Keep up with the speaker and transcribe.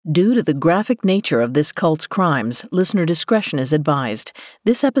Due to the graphic nature of this cult's crimes, listener discretion is advised.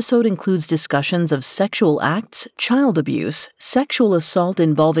 This episode includes discussions of sexual acts, child abuse, sexual assault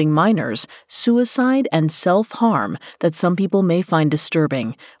involving minors, suicide, and self-harm that some people may find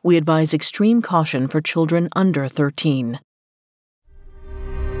disturbing. We advise extreme caution for children under 13.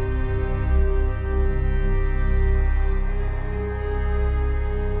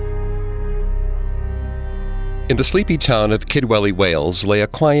 In the sleepy town of Kidwelly, Wales, lay a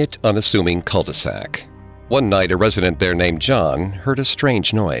quiet, unassuming cul-de-sac. One night, a resident there named John heard a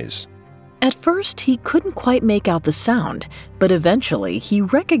strange noise. At first, he couldn't quite make out the sound, but eventually he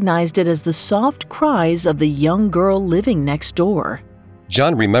recognized it as the soft cries of the young girl living next door.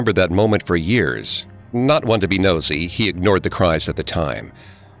 John remembered that moment for years. Not one to be nosy, he ignored the cries at the time.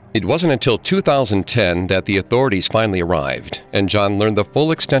 It wasn't until 2010 that the authorities finally arrived, and John learned the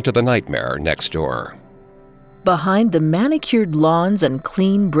full extent of the nightmare next door. Behind the manicured lawns and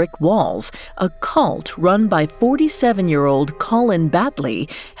clean brick walls, a cult run by 47-year-old Colin Batley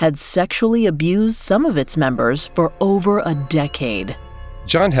had sexually abused some of its members for over a decade.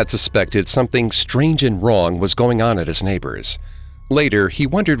 John had suspected something strange and wrong was going on at his neighbors. Later, he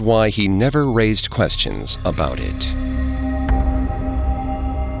wondered why he never raised questions about it.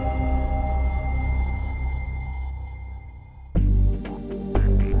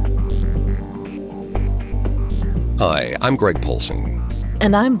 Hi, I'm Greg Polson.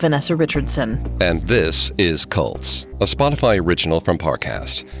 And I'm Vanessa Richardson. And this is Cults, a Spotify original from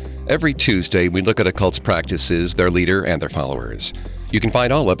Parcast. Every Tuesday, we look at a cult's practices, their leader, and their followers. You can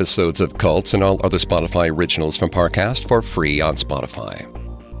find all episodes of Cults and all other Spotify originals from Parcast for free on Spotify.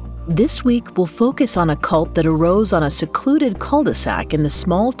 This week, we'll focus on a cult that arose on a secluded cul-de-sac in the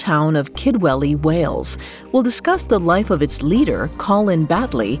small town of Kidwelly, Wales. We'll discuss the life of its leader, Colin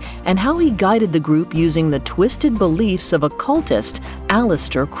Batley, and how he guided the group using the twisted beliefs of occultist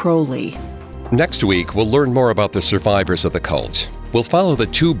Aleister Crowley. Next week, we'll learn more about the survivors of the cult. We'll follow the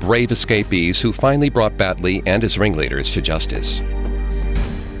two brave escapees who finally brought Batley and his ringleaders to justice.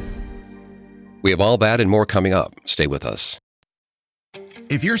 We have all that and more coming up. Stay with us.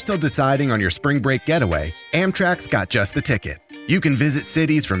 If you're still deciding on your spring break getaway, Amtrak's got just the ticket. You can visit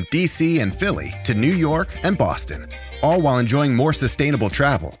cities from D.C. and Philly to New York and Boston, all while enjoying more sustainable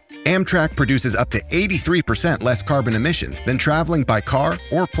travel. Amtrak produces up to 83% less carbon emissions than traveling by car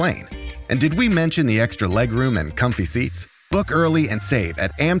or plane. And did we mention the extra legroom and comfy seats? Book early and save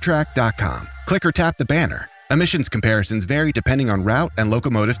at Amtrak.com. Click or tap the banner. Emissions comparisons vary depending on route and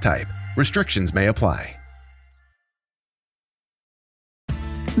locomotive type. Restrictions may apply.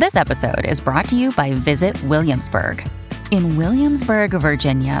 This episode is brought to you by Visit Williamsburg. In Williamsburg,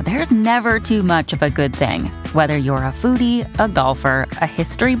 Virginia, there's never too much of a good thing. Whether you're a foodie, a golfer, a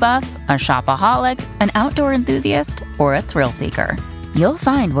history buff, a shopaholic, an outdoor enthusiast, or a thrill seeker, you'll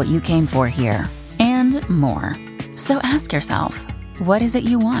find what you came for here and more. So ask yourself, what is it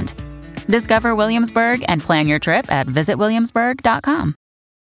you want? Discover Williamsburg and plan your trip at visitwilliamsburg.com.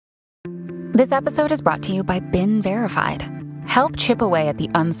 This episode is brought to you by Been Verified. Help chip away at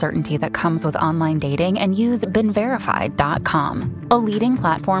the uncertainty that comes with online dating and use BeenVerified.com, a leading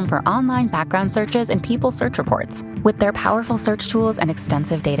platform for online background searches and people search reports. With their powerful search tools and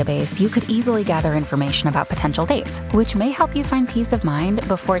extensive database, you could easily gather information about potential dates, which may help you find peace of mind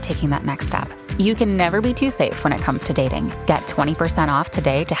before taking that next step. You can never be too safe when it comes to dating. Get 20% off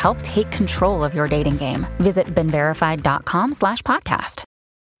today to help take control of your dating game. Visit BeenVerified.com/podcast.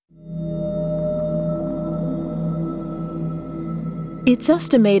 It's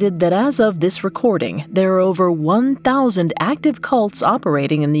estimated that as of this recording, there are over 1,000 active cults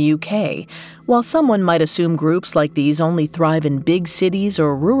operating in the UK. While someone might assume groups like these only thrive in big cities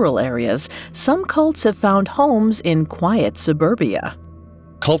or rural areas, some cults have found homes in quiet suburbia.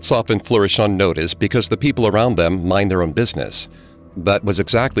 Cults often flourish unnoticed because the people around them mind their own business. That was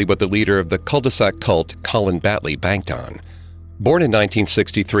exactly what the leader of the cul-de-sac cult, Colin Batley, banked on. Born in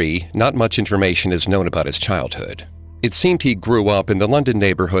 1963, not much information is known about his childhood. It seemed he grew up in the London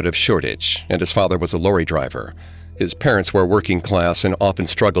neighborhood of Shoreditch, and his father was a lorry driver. His parents were working class and often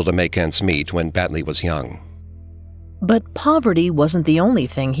struggled to make ends meet when Batley was young. But poverty wasn't the only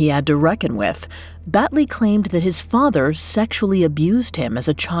thing he had to reckon with. Batley claimed that his father sexually abused him as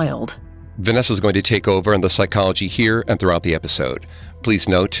a child. Vanessa's going to take over on the psychology here and throughout the episode. Please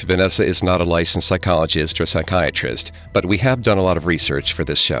note, Vanessa is not a licensed psychologist or psychiatrist, but we have done a lot of research for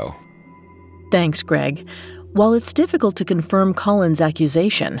this show. Thanks, Greg. While it's difficult to confirm Colin's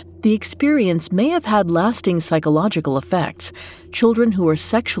accusation, the experience may have had lasting psychological effects. Children who are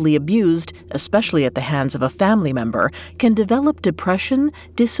sexually abused, especially at the hands of a family member, can develop depression,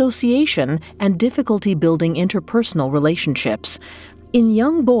 dissociation, and difficulty building interpersonal relationships. In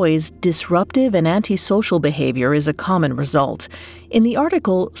young boys, disruptive and antisocial behavior is a common result. In the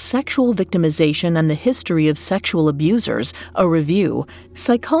article Sexual Victimization and the History of Sexual Abusers, a Review,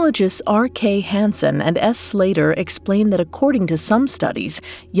 psychologists R.K. Hansen and S. Slater explain that according to some studies,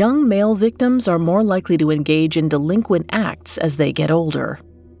 young male victims are more likely to engage in delinquent acts as they get older.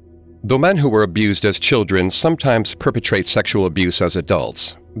 Though men who were abused as children sometimes perpetrate sexual abuse as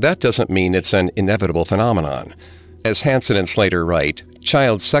adults, that doesn't mean it's an inevitable phenomenon. As Hansen and Slater write,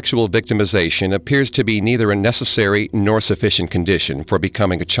 child sexual victimization appears to be neither a necessary nor sufficient condition for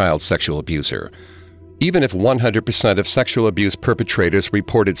becoming a child sexual abuser. Even if 100% of sexual abuse perpetrators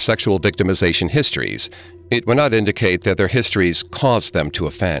reported sexual victimization histories, it would not indicate that their histories caused them to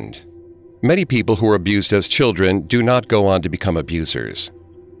offend. Many people who were abused as children do not go on to become abusers.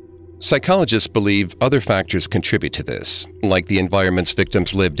 Psychologists believe other factors contribute to this, like the environments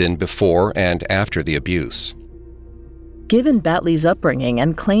victims lived in before and after the abuse. Given Batley's upbringing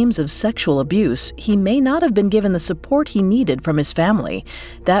and claims of sexual abuse, he may not have been given the support he needed from his family.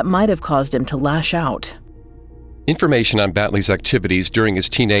 That might have caused him to lash out. Information on Batley's activities during his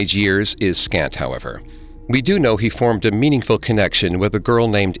teenage years is scant, however. We do know he formed a meaningful connection with a girl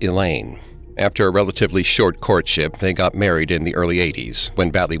named Elaine. After a relatively short courtship, they got married in the early 80s,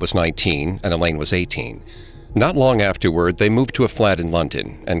 when Batley was 19 and Elaine was 18. Not long afterward, they moved to a flat in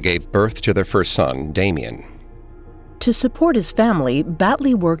London and gave birth to their first son, Damien. To support his family,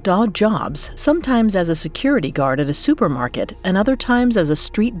 Batley worked odd jobs, sometimes as a security guard at a supermarket and other times as a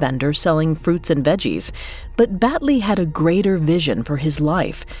street vendor selling fruits and veggies. But Batley had a greater vision for his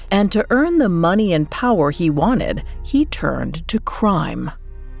life, and to earn the money and power he wanted, he turned to crime.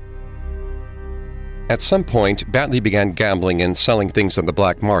 At some point, Batley began gambling and selling things on the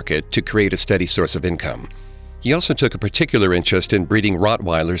black market to create a steady source of income. He also took a particular interest in breeding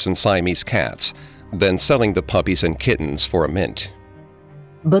Rottweilers and Siamese cats, then selling the puppies and kittens for a mint.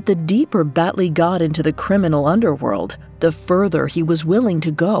 But the deeper Batley got into the criminal underworld, the further he was willing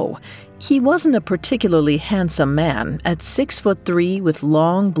to go. He wasn't a particularly handsome man, at 6'3" with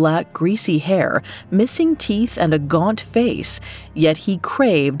long, black, greasy hair, missing teeth and a gaunt face, yet he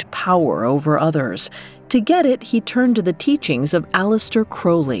craved power over others. To get it, he turned to the teachings of Aleister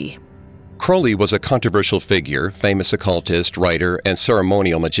Crowley. Crowley was a controversial figure, famous occultist, writer, and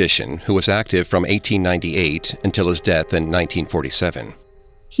ceremonial magician who was active from 1898 until his death in 1947.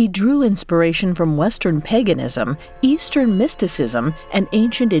 He drew inspiration from Western paganism, Eastern mysticism, and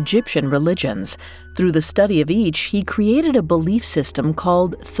ancient Egyptian religions. Through the study of each, he created a belief system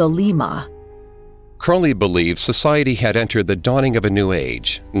called Thelema. Crowley believed society had entered the dawning of a new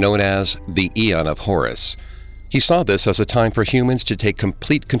age, known as the Aeon of Horus. He saw this as a time for humans to take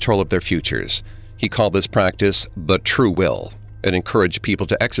complete control of their futures. He called this practice the true will, and encouraged people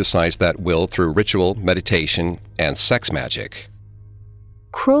to exercise that will through ritual, meditation, and sex magic.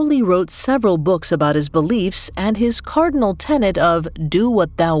 Crowley wrote several books about his beliefs, and his cardinal tenet of "do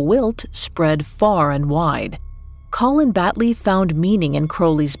what thou wilt" spread far and wide. Colin Batley found meaning in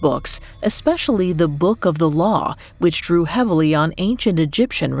Crowley's books, especially the Book of the Law, which drew heavily on ancient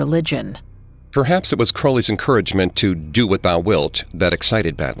Egyptian religion. Perhaps it was Crowley's encouragement to do what thou wilt that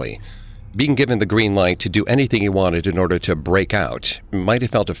excited Batley. Being given the green light to do anything he wanted in order to break out might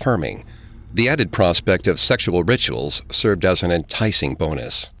have felt affirming. The added prospect of sexual rituals served as an enticing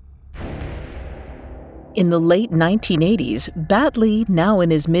bonus. In the late 1980s, Batley, now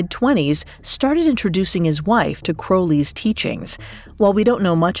in his mid-20s, started introducing his wife to Crowley's teachings. While we don't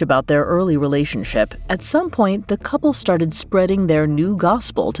know much about their early relationship, at some point the couple started spreading their new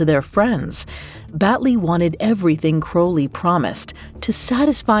gospel to their friends. Batley wanted everything Crowley promised. To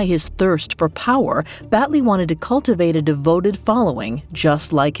satisfy his thirst for power, Batley wanted to cultivate a devoted following,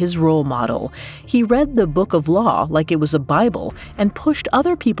 just like his role model. He read the Book of Law like it was a Bible and pushed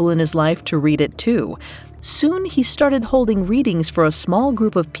other people in his life to read it too. Soon he started holding readings for a small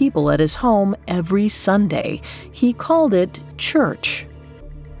group of people at his home every Sunday. He called it church.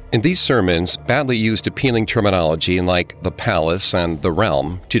 In these sermons, Batley used appealing terminology like the palace and the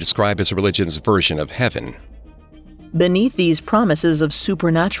realm to describe his religion's version of heaven. Beneath these promises of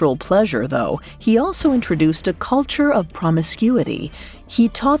supernatural pleasure, though, he also introduced a culture of promiscuity. He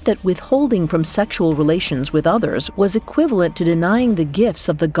taught that withholding from sexual relations with others was equivalent to denying the gifts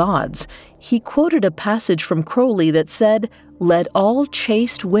of the gods. He quoted a passage from Crowley that said, "Let all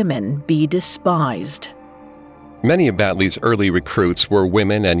chaste women be despised." Many of Batley's early recruits were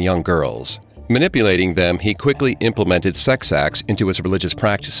women and young girls. Manipulating them, he quickly implemented sex acts into his religious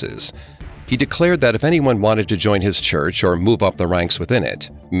practices. He declared that if anyone wanted to join his church or move up the ranks within it,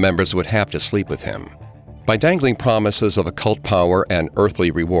 members would have to sleep with him. By dangling promises of occult power and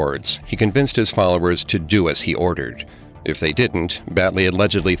earthly rewards, he convinced his followers to do as he ordered. If they didn't, Batley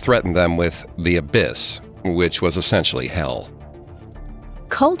allegedly threatened them with the abyss, which was essentially hell.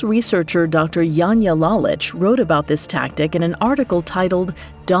 Cult researcher Dr. Janja Lalich wrote about this tactic in an article titled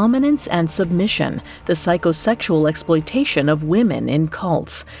Dominance and Submission, the Psychosexual Exploitation of Women in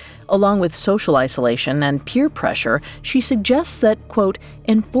Cults. Along with social isolation and peer pressure, she suggests that, quote,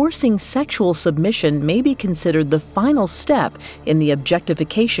 enforcing sexual submission may be considered the final step in the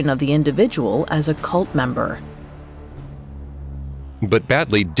objectification of the individual as a cult member. But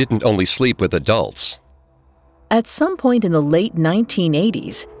Batley didn't only sleep with adults. At some point in the late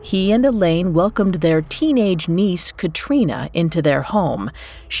 1980s, he and Elaine welcomed their teenage niece, Katrina, into their home.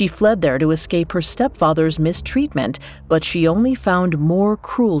 She fled there to escape her stepfather's mistreatment, but she only found more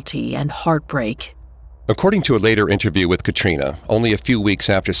cruelty and heartbreak. According to a later interview with Katrina, only a few weeks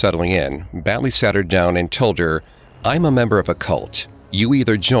after settling in, Batley sat her down and told her, "I'm a member of a cult. You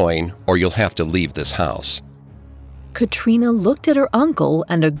either join or you'll have to leave this house." Katrina looked at her uncle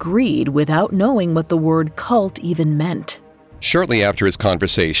and agreed without knowing what the word cult even meant. Shortly after his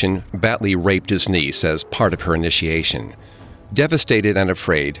conversation, Batley raped his niece as part of her initiation. Devastated and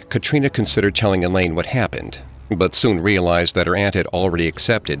afraid, Katrina considered telling Elaine what happened, but soon realized that her aunt had already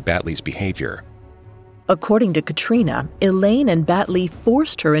accepted Batley's behavior. According to Katrina, Elaine and Batley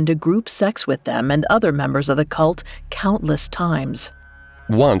forced her into group sex with them and other members of the cult countless times.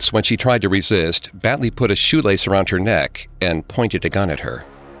 Once, when she tried to resist, Batley put a shoelace around her neck and pointed a gun at her.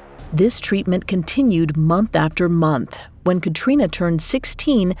 This treatment continued month after month. When Katrina turned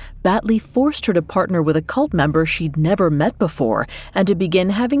 16, Batley forced her to partner with a cult member she'd never met before and to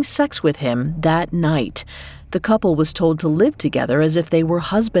begin having sex with him that night. The couple was told to live together as if they were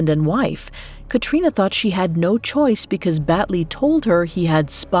husband and wife. Katrina thought she had no choice because Batley told her he had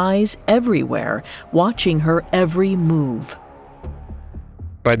spies everywhere, watching her every move.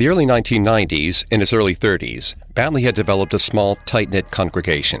 By the early 1990s, in his early 30s, Batley had developed a small, tight-knit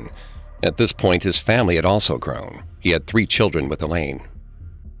congregation. At this point, his family had also grown. He had 3 children with Elaine.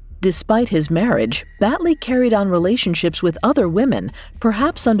 Despite his marriage, Batley carried on relationships with other women,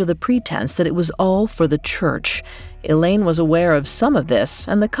 perhaps under the pretense that it was all for the church. Elaine was aware of some of this,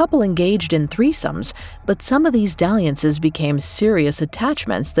 and the couple engaged in threesomes, but some of these dalliances became serious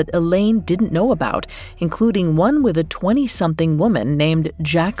attachments that Elaine didn't know about, including one with a 20-something woman named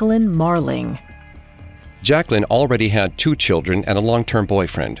Jacqueline Marling. Jacqueline already had 2 children and a long-term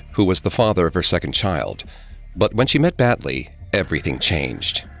boyfriend, who was the father of her second child. But when she met Batley, everything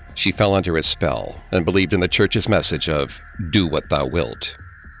changed. She fell under his spell and believed in the church's message of, "Do what thou wilt."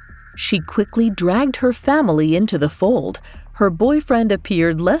 She quickly dragged her family into the fold. Her boyfriend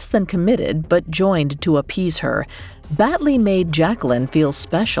appeared less than committed, but joined to appease her. Batley made Jacqueline feel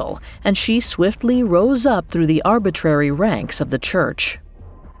special, and she swiftly rose up through the arbitrary ranks of the church.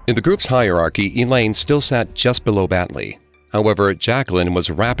 In the group's hierarchy, Elaine still sat just below Batley. However, Jacqueline was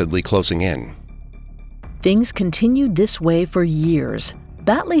rapidly closing in. Things continued this way for years.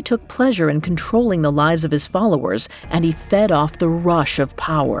 Batley took pleasure in controlling the lives of his followers, and he fed off the rush of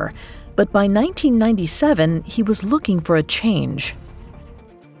power. But by 1997, he was looking for a change.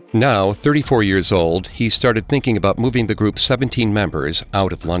 Now, 34 years old, he started thinking about moving the group's 17 members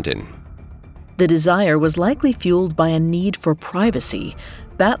out of London. The desire was likely fueled by a need for privacy.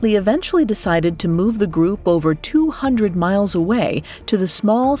 Batley eventually decided to move the group over 200 miles away to the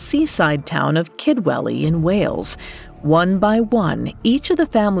small seaside town of Kidwelly in Wales. One by one, each of the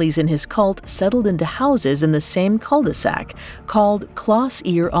families in his cult settled into houses in the same cul-de-sac, called Clas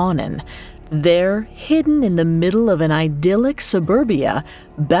Ir Onnen. There, hidden in the middle of an idyllic suburbia,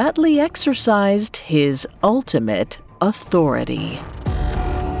 Batley exercised his ultimate authority.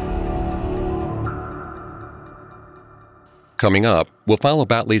 Coming up, we'll follow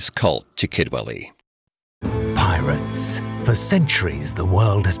Batley's cult to Kidwelly. Pirates. For centuries, the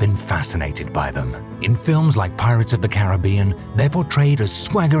world has been fascinated by them. In films like Pirates of the Caribbean, they're portrayed as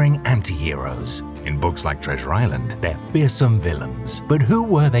swaggering anti-heroes. In books like Treasure Island, they're fearsome villains. But who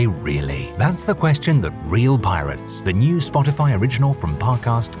were they really? That's the question that Real Pirates, the new Spotify original from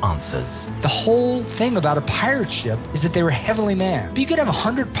Parcast, answers. The whole thing about a pirate ship is that they were heavily manned. But you could have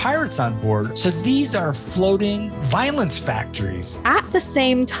 100 pirates on board, so these are floating violence factories. At the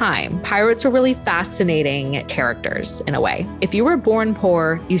same time, pirates were really fascinating characters in a way. If you were born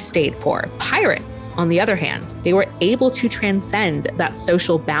poor, you stayed poor. Pirates, on the other hand, they were able to transcend that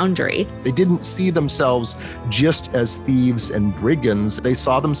social boundary. They didn't see themselves just as thieves and brigands. They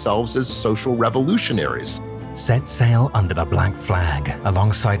saw themselves as social revolutionaries. Set sail under the black flag,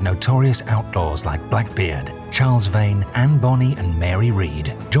 alongside notorious outlaws like Blackbeard, Charles Vane, Anne Bonny, and Mary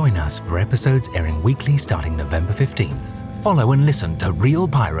Read. Join us for episodes airing weekly starting November 15th. Follow and listen to Real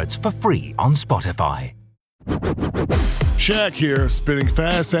Pirates for free on Spotify. Shaq here, spitting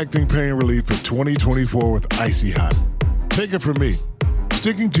fast-acting pain relief for 2024 with Icy Hot. Take it from me.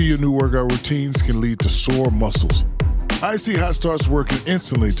 Sticking to your new workout routines can lead to sore muscles. Icy Hot starts working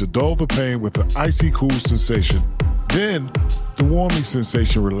instantly to dull the pain with the icy cool sensation. Then, the warming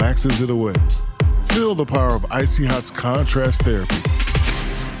sensation relaxes it away. Feel the power of Icy Hot's contrast therapy.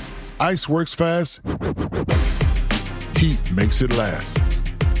 Ice works fast. Heat makes it last.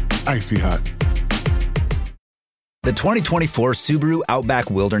 Icy Hot. The 2024 Subaru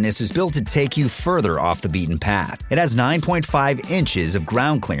Outback Wilderness is built to take you further off the beaten path. It has 9.5 inches of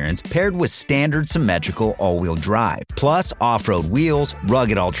ground clearance paired with standard symmetrical all-wheel drive, plus off-road wheels,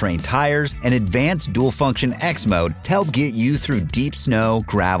 rugged all-terrain tires, and advanced dual-function X mode to help get you through deep snow,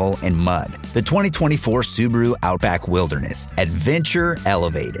 gravel, and mud. The 2024 Subaru Outback Wilderness. Adventure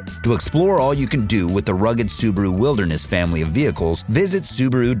elevated. To explore all you can do with the rugged Subaru Wilderness family of vehicles, visit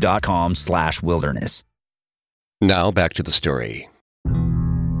Subaru.com/wilderness. Now back to the story.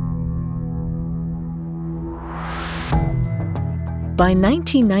 By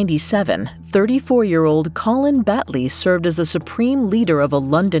 1997, 34-year-old Colin Batley served as the supreme leader of a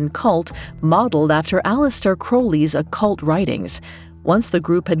London cult modeled after Aleister Crowley's occult writings. Once the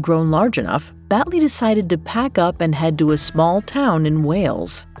group had grown large enough, Batley decided to pack up and head to a small town in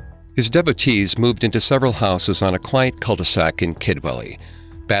Wales. His devotees moved into several houses on a quiet cul-de-sac in Kidwelly.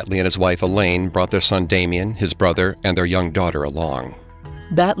 Batley and his wife Elaine brought their son Damien, his brother, and their young daughter along.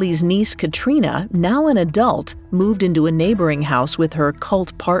 Batley's niece Katrina, now an adult, moved into a neighboring house with her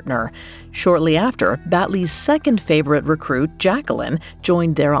cult partner. Shortly after, Batley's second favorite recruit, Jacqueline,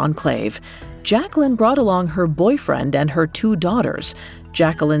 joined their enclave. Jacqueline brought along her boyfriend and her 2 daughters.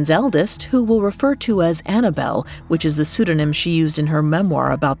 Jacqueline's eldest, who we'll refer to as Annabelle, which is the pseudonym she used in her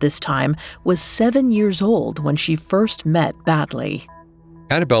memoir about this time, was 7 years old when she first met Batley.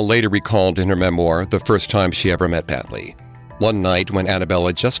 Annabelle later recalled in her memoir the first time she ever met Batley. One night when Annabelle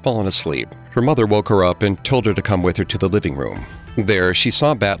had just fallen asleep, her mother woke her up and told her to come with her to the living room. There, she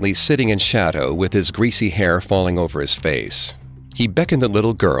saw Batley sitting in shadow with his greasy hair falling over his face. He beckoned the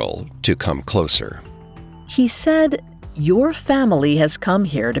little girl to come closer. He said, "Your family has come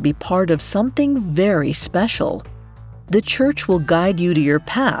here to be part of something very special. The church will guide you to your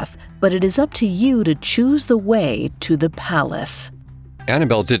path, but it is up to you to choose the way to the palace."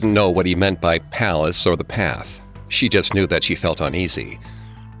 Annabelle didn't know what he meant by palace or the path. She just knew that she felt uneasy.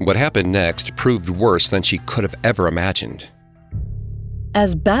 What happened next proved worse than she could have ever imagined.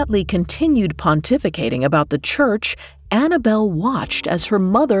 As Batley continued pontificating about the church, Annabelle watched as her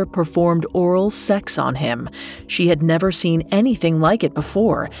mother performed oral sex on him. She had never seen anything like it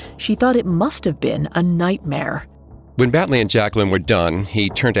before. She thought it must have been a nightmare. When Batley and Jacqueline were done, he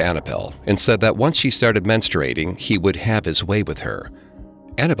turned to Annabelle and said that once she started menstruating, he would have his way with her.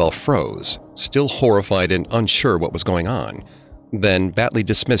 Annabelle froze, still horrified and unsure what was going on. Then Batley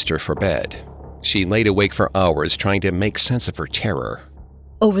dismissed her for bed. She laid awake for hours trying to make sense of her terror.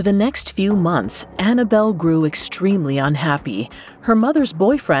 Over the next few months, Annabelle grew extremely unhappy. Her mother's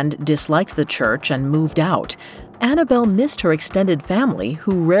boyfriend disliked the church and moved out. Annabelle missed her extended family,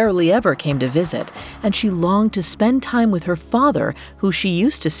 who rarely ever came to visit, and she longed to spend time with her father, who she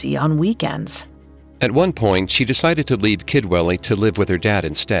used to see on weekends. At one point, she decided to leave Kidwelly to live with her dad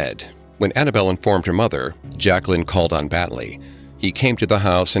instead. When Annabelle informed her mother, Jacqueline called on Batley. He came to the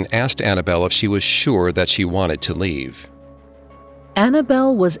house and asked Annabelle if she was sure that she wanted to leave.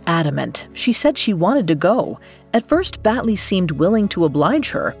 Annabelle was adamant. She said she wanted to go. At first, Batley seemed willing to oblige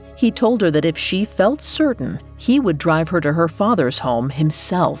her. He told her that if she felt certain, he would drive her to her father's home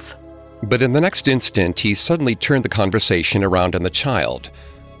himself. But in the next instant, he suddenly turned the conversation around on the child.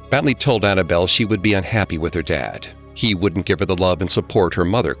 Batley told Annabelle she would be unhappy with her dad. He wouldn't give her the love and support her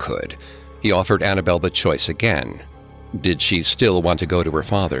mother could. He offered Annabelle the choice again. Did she still want to go to her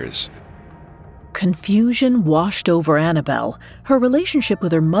father's? Confusion washed over Annabelle. Her relationship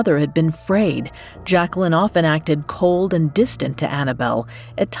with her mother had been frayed. Jacqueline often acted cold and distant to Annabelle.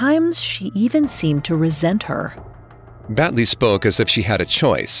 At times, she even seemed to resent her. Batley spoke as if she had a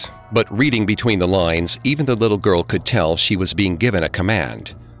choice, but reading between the lines, even the little girl could tell she was being given a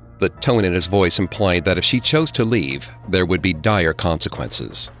command. The tone in his voice implied that if she chose to leave, there would be dire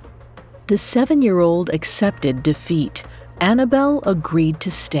consequences. The 7-year-old accepted defeat. Annabelle agreed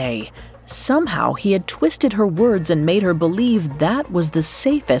to stay. Somehow, he had twisted her words and made her believe that was the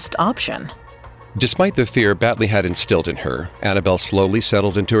safest option. Despite the fear Batley had instilled in her, Annabelle slowly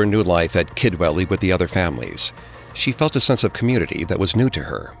settled into her new life at Kidwelly with the other families. She felt a sense of community that was new to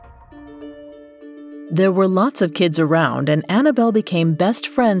her. There were lots of kids around, and Annabelle became best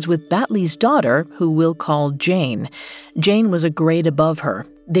friends with Batley's daughter, who we'll call Jane. Jane was a grade above her.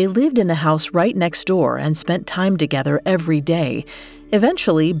 They lived in the house right next door and spent time together every day.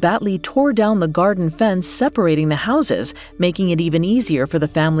 Eventually, Batley tore down the garden fence separating the houses, making it even easier for the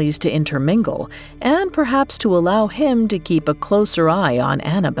families to intermingle, and perhaps to allow him to keep a closer eye on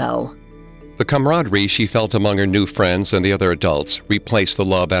Annabelle. The camaraderie she felt among her new friends and the other adults replaced the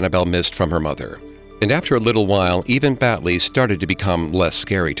love Annabelle missed from her mother. And after a little while, even Batley started to become less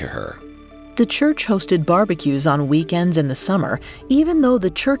scary to her. The church hosted barbecues on weekends in the summer. Even though the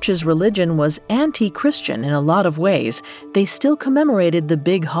church's religion was anti-Christian in a lot of ways, they still commemorated the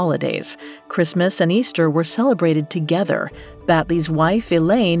big holidays. Christmas and Easter were celebrated together. Batley's wife,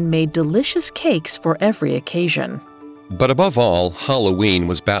 Elaine, made delicious cakes for every occasion. But above all, Halloween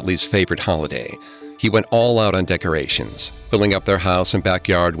was Batley's favorite holiday. He went all out on decorations, filling up their house and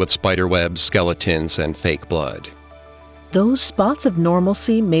backyard with spider webs, skeletons, and fake blood. Those spots of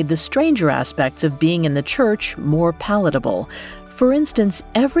normalcy made the stranger aspects of being in the church more palatable. For instance,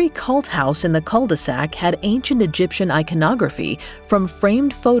 every cult house in the cul-de-sac had ancient Egyptian iconography, from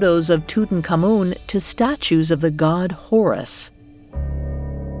framed photos of Tutankhamun to statues of the god Horus.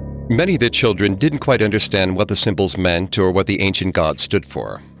 Many of the children didn't quite understand what the symbols meant or what the ancient gods stood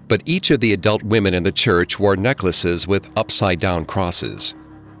for, but each of the adult women in the church wore necklaces with upside-down crosses.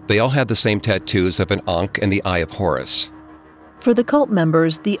 They all had the same tattoos of an Ankh and the Eye of Horus. For the cult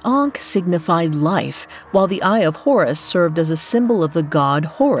members, the Ankh signified life, while the Eye of Horus served as a symbol of the god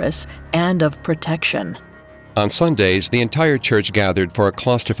Horus and of protection. On Sundays, the entire church gathered for a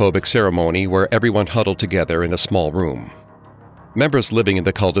claustrophobic ceremony where everyone huddled together in a small room. Members living in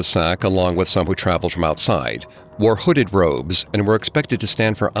the cul-de-sac, along with some who traveled from outside, wore hooded robes and were expected to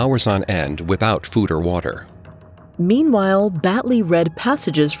stand for hours on end without food or water. Meanwhile, Batley read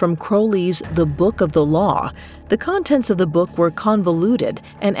passages from Crowley's The Book of the Law. The contents of the book were convoluted,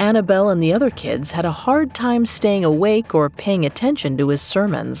 and Annabelle and the other kids had a hard time staying awake or paying attention to his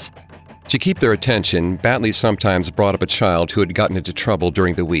sermons. To keep their attention, Batley sometimes brought up a child who had gotten into trouble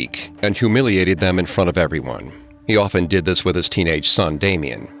during the week and humiliated them in front of everyone. He often did this with his teenage son,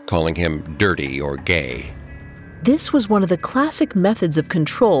 Damien, calling him dirty or gay. This was one of the classic methods of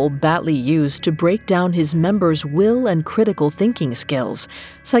control Batley used to break down his members' will and critical thinking skills.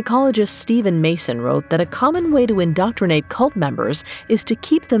 Psychologist Stephen Mason wrote that a common way to indoctrinate cult members is to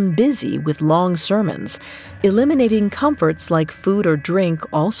keep them busy with long sermons. Eliminating comforts like food or drink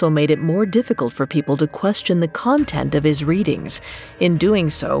also made it more difficult for people to question the content of his readings. In doing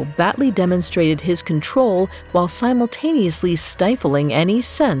so, Batley demonstrated his control while simultaneously stifling any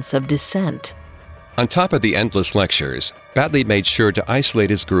sense of dissent. On top of the endless lectures, Batley made sure to isolate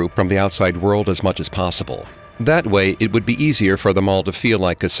his group from the outside world as much as possible. That way, it would be easier for them all to feel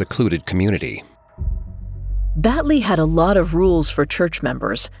like a secluded community. Batley had a lot of rules for church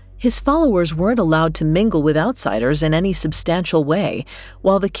members. His followers weren't allowed to mingle with outsiders in any substantial way.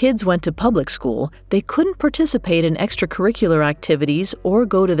 While the kids went to public school, they couldn't participate in extracurricular activities or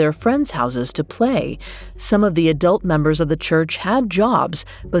go to their friends' houses to play. Some of the adult members of the church had jobs,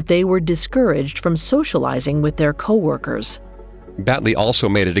 but they were discouraged from socializing with their co-workers. Batley also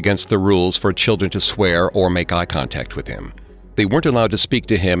made it against the rules for children to swear or make eye contact with him. They weren't allowed to speak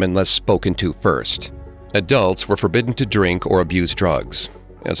to him unless spoken to first. Adults were forbidden to drink or abuse drugs.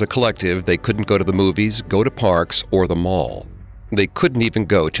 As a collective, they couldn't go to the movies, go to parks, or the mall. They couldn't even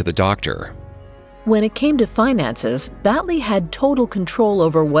go to the doctor. When it came to finances, Batley had total control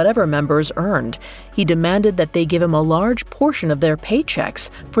over whatever members earned. He demanded that they give him a large portion of their paychecks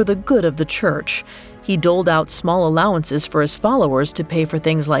for the good of the church. He doled out small allowances for his followers to pay for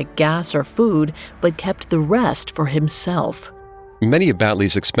things like gas or food, but kept the rest for himself. Many of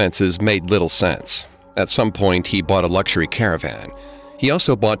Batley's expenses made little sense. At some point, he bought a luxury caravan. He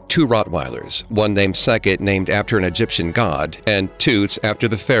also bought 2 Rottweilers, one named Sekhet, named after an Egyptian god, and Toots after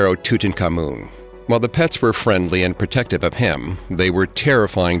the pharaoh Tutankhamun. While the pets were friendly and protective of him, they were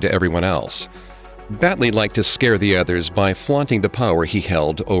terrifying to everyone else. Batley liked to scare the others by flaunting the power he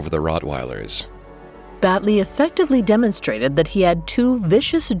held over the Rottweilers. Batley effectively demonstrated that he had 2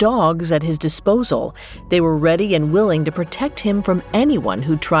 vicious dogs at his disposal. They were ready and willing to protect him from anyone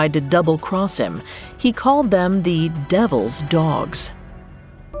who tried to double-cross him. He called them the Devil's Dogs.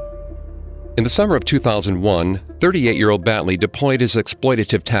 In the summer of 2001, 38-year-old Batley deployed his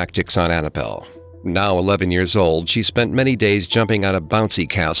exploitative tactics on Annabelle. Now 11 years old, she spent many days jumping on a bouncy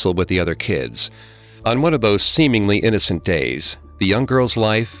castle with the other kids. On one of those seemingly innocent days, the young girl's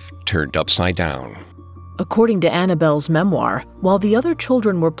life turned upside down. According to Annabelle's memoir, while the other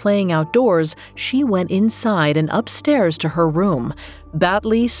children were playing outdoors, she went inside and upstairs to her room.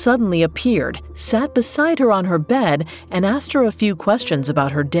 Batley suddenly appeared, sat beside her on her bed, and asked her a few questions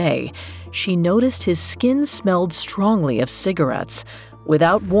about her day. She noticed his skin smelled strongly of cigarettes.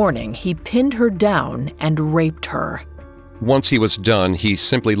 Without warning, he pinned her down and raped her. Once he was done, he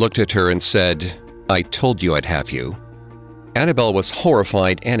simply looked at her and said, "I told you I'd have you." Annabelle was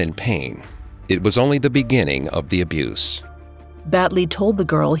horrified and in pain. It was only the beginning of the abuse. Batley told the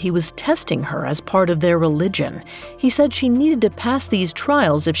girl he was testing her as part of their religion. He said she needed to pass these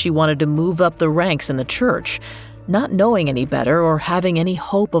trials if she wanted to move up the ranks in the church. Not knowing any better or having any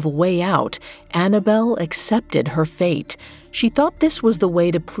hope of a way out, Annabelle accepted her fate. She thought this was the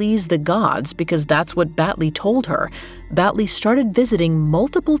way to please the gods because that's what Batley told her. Batley started visiting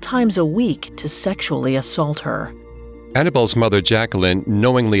multiple times a week to sexually assault her. Annabelle's mother, Jacqueline,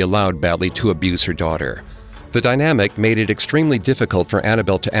 knowingly allowed Batley to abuse her daughter. The dynamic made it extremely difficult for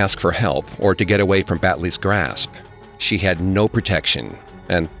Annabelle to ask for help or to get away from Batley's grasp. She had no protection,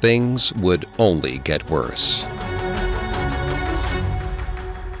 and things would only get worse.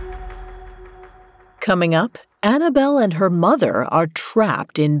 Coming up, Annabelle and her mother are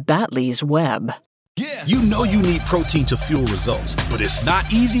trapped in Batley's web. You know you need protein to fuel results, but it's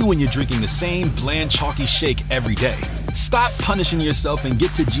not easy when you're drinking the same bland, chalky shake every day. Stop punishing yourself and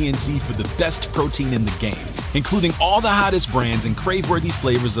get to GNC for the best protein in the game, including all the hottest brands and crave-worthy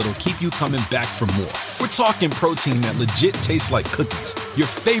flavors that'll keep you coming back for more. We're talking protein that legit tastes like cookies, your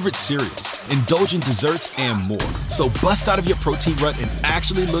favorite cereals, indulgent desserts, and more. So bust out of your protein rut and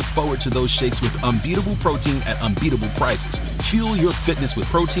actually look forward to those shakes with unbeatable protein at unbeatable prices. Fuel your fitness with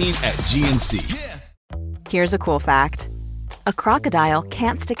protein at GNC. Here's a cool fact. A crocodile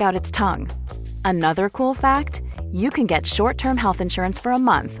can't stick out its tongue. Another cool fact, you can get short-term health insurance for a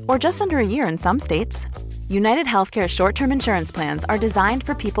month or just under a year in some states. United Healthcare short-term insurance plans are designed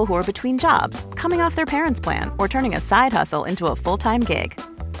for people who are between jobs, coming off their parents' plan, or turning a side hustle into a full-time gig.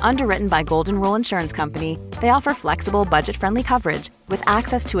 Underwritten by Golden Rule Insurance Company, they offer flexible, budget-friendly coverage with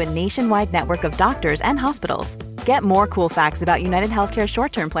access to a nationwide network of doctors and hospitals. Get more cool facts about United Healthcare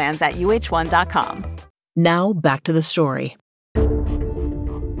short-term plans at uh1.com. Now back to the story.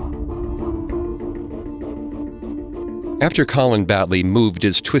 After Colin Batley moved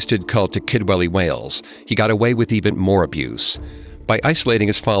his twisted cult to Kidwelly, Wales, he got away with even more abuse. By isolating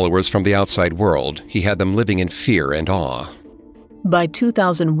his followers from the outside world, he had them living in fear and awe. By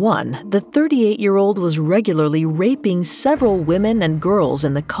 2001, the 38-year-old was regularly raping several women and girls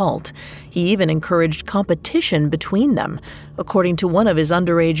in the cult. He even encouraged competition between them. According to one of his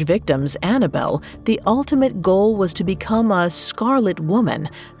underage victims, Annabelle, the ultimate goal was to become a Scarlet Woman,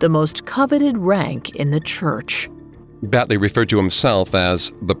 the most coveted rank in the church. Batley referred to himself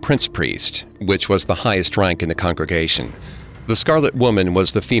as the Prince Priest, which was the highest rank in the congregation. The Scarlet Woman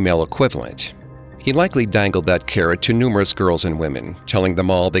was the female equivalent. He likely dangled that carrot to numerous girls and women, telling them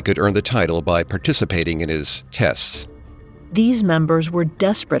all they could earn the title by participating in his tests. These members were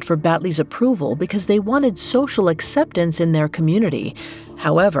desperate for Batley's approval because they wanted social acceptance in their community.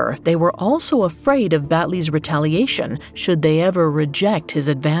 However, they were also afraid of Batley's retaliation should they ever reject his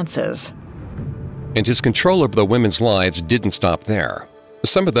advances. And his control over the women's lives didn't stop there.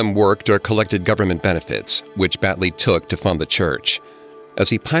 Some of them worked or collected government benefits, which Batley took to fund the church. As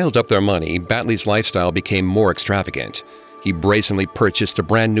he piled up their money, Batley's lifestyle became more extravagant. He brazenly purchased a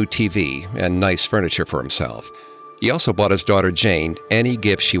brand new TV and nice furniture for himself. He also bought his daughter Jane any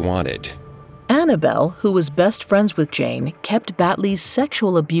gift she wanted. Annabelle, who was best friends with Jane, kept Batley's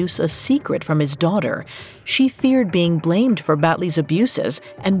sexual abuse a secret from his daughter. She feared being blamed for Batley's abuses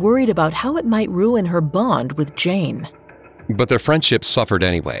and worried about how it might ruin her bond with Jane. But their friendship suffered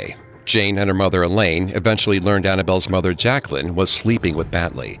anyway. Jane and her mother Elaine eventually learned Annabelle's mother Jacqueline was sleeping with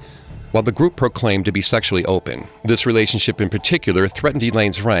Batley. While the group proclaimed to be sexually open, this relationship in particular threatened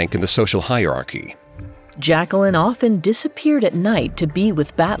Elaine's rank in the social hierarchy. Jacqueline often disappeared at night to be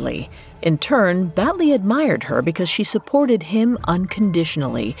with Batley. In turn, Batley admired her because she supported him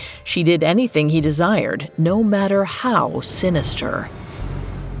unconditionally. She did anything he desired, no matter how sinister.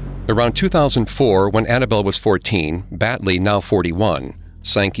 Around 2004, when Annabelle was 14, Batley, now 41,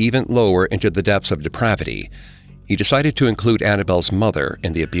 sank even lower into the depths of depravity. He decided to include Annabelle's mother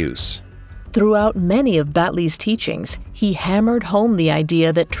in the abuse. Throughout many of Batley's teachings, he hammered home the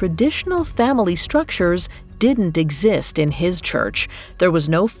idea that traditional family structures didn't exist in his church. There was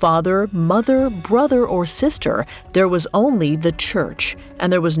no father, mother, brother, or sister. There was only the church.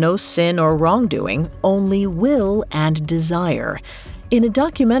 And there was no sin or wrongdoing, only will and desire. In a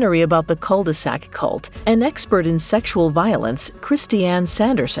documentary about the Cul-de-Sac Cult, an expert in sexual violence, Christiane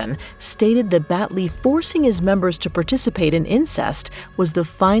Sanderson, stated that Batley forcing his members to participate in incest was the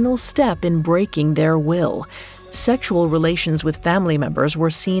final step in breaking their will. Sexual relations with family members were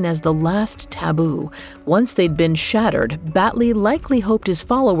seen as the last taboo. Once they'd been shattered, Batley likely hoped his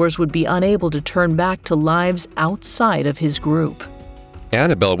followers would be unable to turn back to lives outside of his group.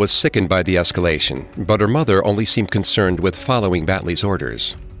 Annabelle was sickened by the escalation, but her mother only seemed concerned with following Batley's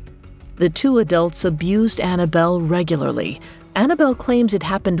orders. The two adults abused Annabelle regularly. Annabelle claims it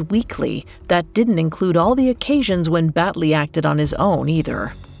happened weekly. That didn't include all the occasions when Batley acted on his own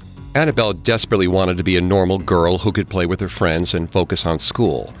either. Annabelle desperately wanted to be a normal girl who could play with her friends and focus on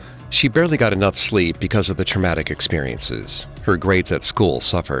school. She barely got enough sleep because of the traumatic experiences. Her grades at school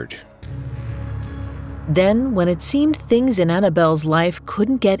suffered. Then, when it seemed things in Annabelle's life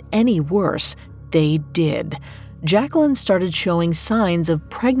couldn't get any worse, they did. Jacqueline started showing signs of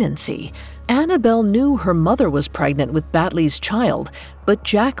pregnancy. Annabelle knew her mother was pregnant with Batley's child, but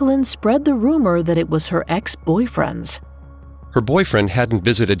Jacqueline spread the rumor that it was her ex-boyfriend's. Her boyfriend hadn't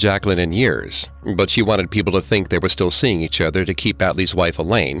visited Jacqueline in years, but she wanted people to think they were still seeing each other to keep Batley's wife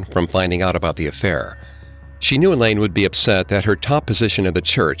Elaine from finding out about the affair. She knew Elaine would be upset that her top position in the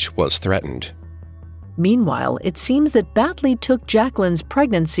church was threatened. Meanwhile, it seems that Batley took Jacqueline's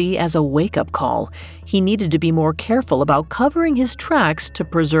pregnancy as a wake-up call. He needed to be more careful about covering his tracks to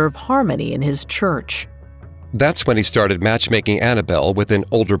preserve harmony in his church. That's when he started matchmaking Annabelle with an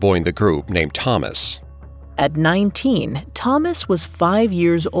older boy in the group named Thomas. At 19, Thomas was 5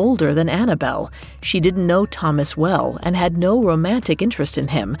 years older than Annabelle. She didn't know Thomas well and had no romantic interest in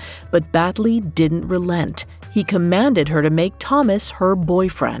him, but Batley didn't relent. He commanded her to make Thomas her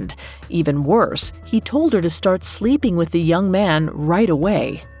boyfriend. Even worse, he told her to start sleeping with the young man right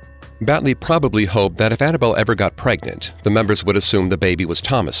away. Batley probably hoped that if Annabelle ever got pregnant, the members would assume the baby was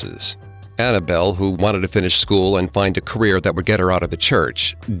Thomas's. Annabelle, who wanted to finish school and find a career that would get her out of the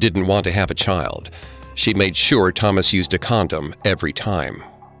church, didn't want to have a child. She made sure Thomas used a condom every time.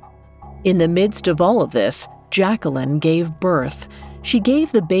 In the midst of all of this, Jacqueline gave birth. She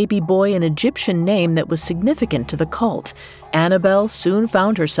gave the baby boy an Egyptian name that was significant to the cult. Annabelle soon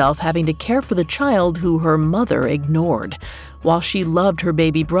found herself having to care for the child who her mother ignored. While she loved her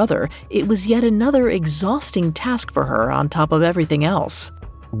baby brother, it was yet another exhausting task for her on top of everything else.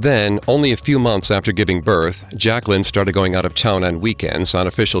 Then, only a few months after giving birth, Jacqueline started going out of town on weekends on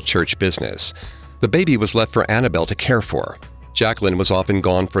official church business. The baby was left for Annabelle to care for. Jacqueline was often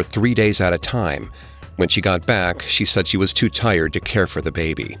gone for 3 days at a time. When she got back, she said she was too tired to care for the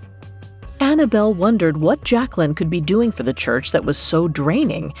baby. Annabelle wondered what Jacqueline could be doing for the church that was so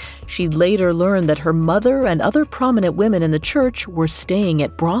draining. She later learned that her mother and other prominent women in the church were staying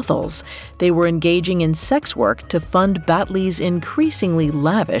at brothels. They were engaging in sex work to fund Batley's increasingly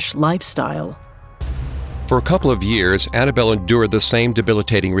lavish lifestyle. For a couple of years, Annabelle endured the same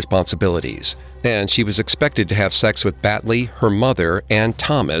debilitating responsibilities, and she was expected to have sex with Batley, her mother, and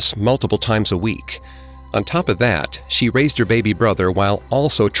Thomas multiple times a week. On top of that, she raised her baby brother while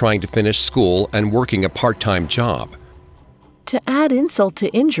also trying to finish school and working a part-time job. To add insult to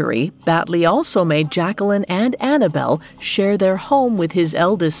injury, Batley also made Jacqueline and Annabelle share their home with his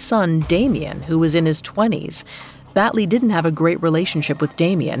eldest son, Damien, who was in his 20s. Batley didn't have a great relationship with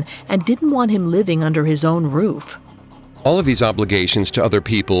Damien and didn't want him living under his own roof. All of these obligations to other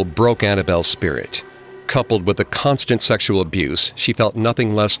people broke Annabelle's spirit. Coupled with the constant sexual abuse, she felt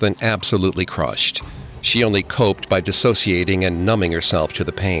nothing less than absolutely crushed. She only coped by dissociating and numbing herself to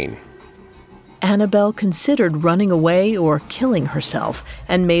the pain. Annabelle considered running away or killing herself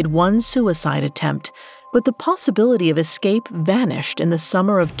and made one suicide attempt, but the possibility of escape vanished in the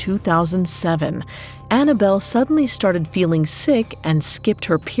summer of 2007. Annabelle suddenly started feeling sick and skipped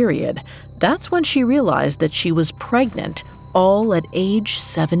her period. That's when she realized that she was pregnant, all at age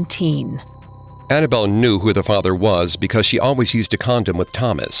 17. Annabelle knew who the father was because she always used a condom with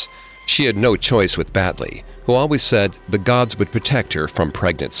Thomas. She had no choice with Batley, who always said the gods would protect her from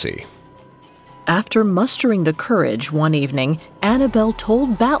pregnancy. After mustering the courage one evening, Annabelle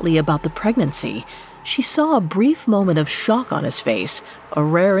told Batley about the pregnancy. She saw a brief moment of shock on his face, a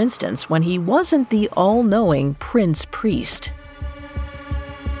rare instance when he wasn't the all-knowing prince priest.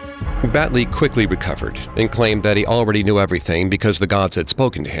 Batley quickly recovered and claimed that he already knew everything because the gods had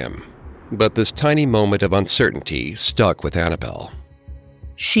spoken to him. But this tiny moment of uncertainty stuck with Annabelle.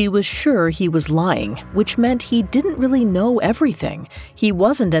 She was sure he was lying, which meant he didn't really know everything. He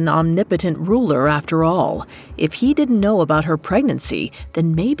wasn't an omnipotent ruler after all. If he didn't know about her pregnancy,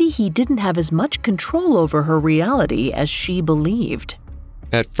 then maybe he didn't have as much control over her reality as she believed.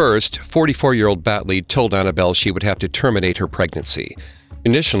 At first, 44-year-old Batley told Annabelle she would have to terminate her pregnancy.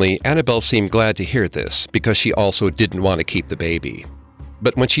 Initially, Annabelle seemed glad to hear this because she also didn't want to keep the baby.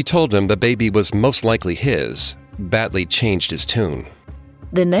 But when she told him the baby was most likely his, Batley changed his tune.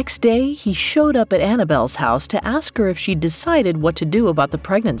 The next day, he showed up at Annabelle's house to ask her if she'd decided what to do about the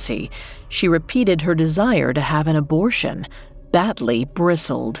pregnancy. She repeated her desire to have an abortion. Batley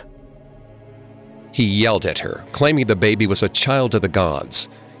bristled. He yelled at her, claiming the baby was a child of the gods.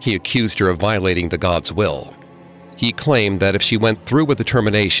 He accused her of violating the gods' will. He claimed that if she went through with the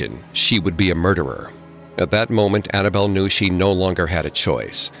termination, she would be a murderer. At that moment, Annabelle knew she no longer had a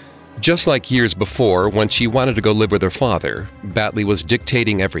choice. Just like years before, when she wanted to go live with her father, Batley was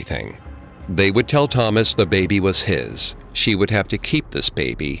dictating everything. They would tell Thomas the baby was his. She would have to keep this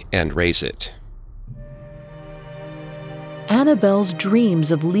baby and raise it. Annabelle's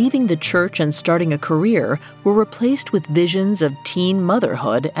dreams of leaving the church and starting a career were replaced with visions of teen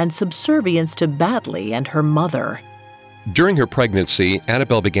motherhood and subservience to Batley and her mother. During her pregnancy,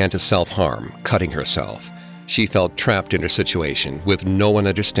 Annabelle began to self-harm, cutting herself. She felt trapped in her situation, with no one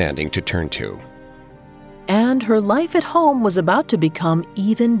understanding to turn to. And her life at home was about to become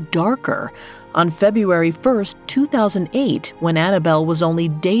even darker. On February 1st, 2008, when Annabelle was only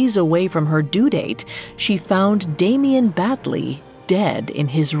days away from her due date, she found Damien Batley dead in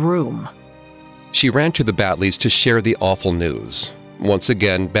his room. She ran to the Batleys to share the awful news. Once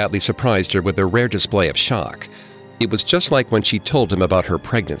again, Batley surprised her with a rare display of shock. It was just like when she told him about her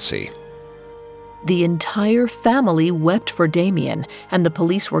pregnancy. The entire family wept for Damien, and the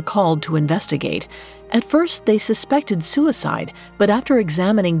police were called to investigate. At first, they suspected suicide, but after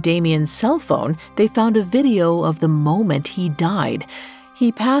examining Damien's cell phone, they found a video of the moment he died.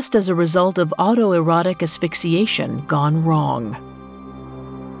 He passed as a result of autoerotic asphyxiation gone wrong.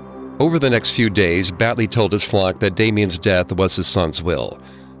 Over the next few days, Batley told his flock that Damien's death was his son's will.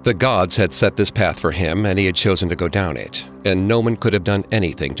 The gods had set this path for him, and he had chosen to go down it, and no one could have done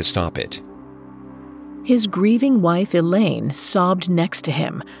anything to stop it. His grieving wife, Elaine, sobbed next to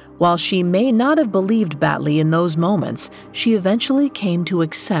him. While she may not have believed Batley in those moments, she eventually came to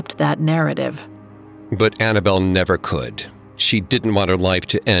accept that narrative. But Annabelle never could. She didn't want her life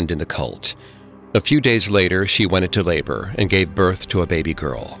to end in the cult. A few days later, she went into labor and gave birth to a baby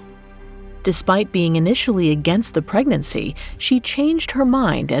girl. Despite being initially against the pregnancy, she changed her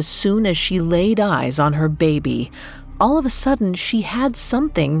mind as soon as she laid eyes on her baby. All of a sudden, she had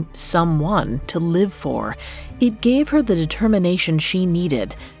someone to live for. It gave her the determination she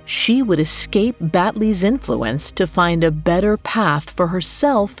needed. She would escape Batley's influence to find a better path for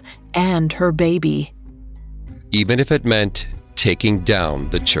herself and her baby. Even if it meant taking down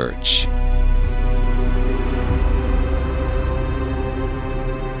the church.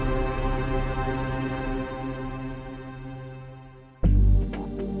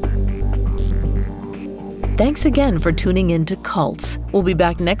 Thanks again for tuning in to Cults. We'll be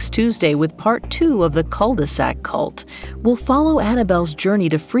back next Tuesday with part 2 of the Cul-de-Sac Cult. We'll follow Annabelle's journey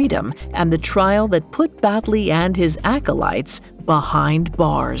to freedom and the trial that put Batley and his acolytes behind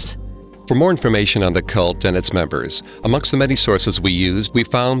bars. For more information on the cult and its members, amongst the many sources we used, we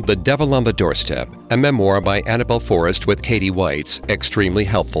found The Devil on the Doorstep, a memoir by Annabelle Forrest with Katie Weitz, extremely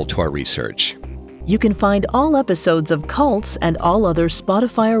helpful to our research. You can find all episodes of Cults and all other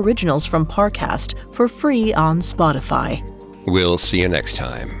Spotify originals from Parcast for free on Spotify. We'll see you next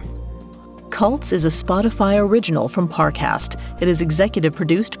time. Cults is a Spotify original from Parcast. It is executive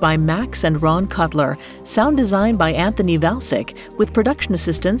produced by Max and Ron Cutler, sound designed by Anthony Valsic, with production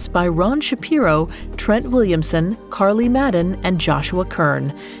assistance by Ron Shapiro, Trent Williamson, Carly Madden, and Joshua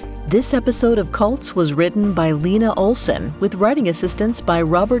Kern. This episode of Cults was written by Lena Olson, with writing assistance by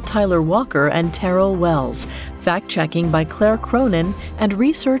Robert Tyler Walker and Terrell Wells, fact-checking by Claire Cronin, and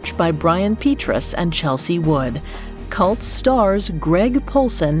research by Brian Petrus and Chelsea Wood. Cults stars Greg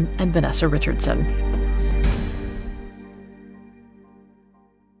Polson and Vanessa Richardson.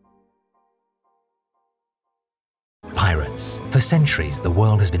 Pirates. For centuries, the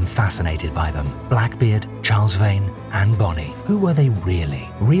world has been fascinated by them. Blackbeard, Charles Vane, and Bonny. Who were they really?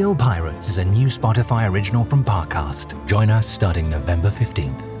 Real Pirates is a new Spotify original from Parcast. Join us starting November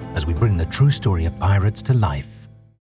 15th as we bring the true story of pirates to life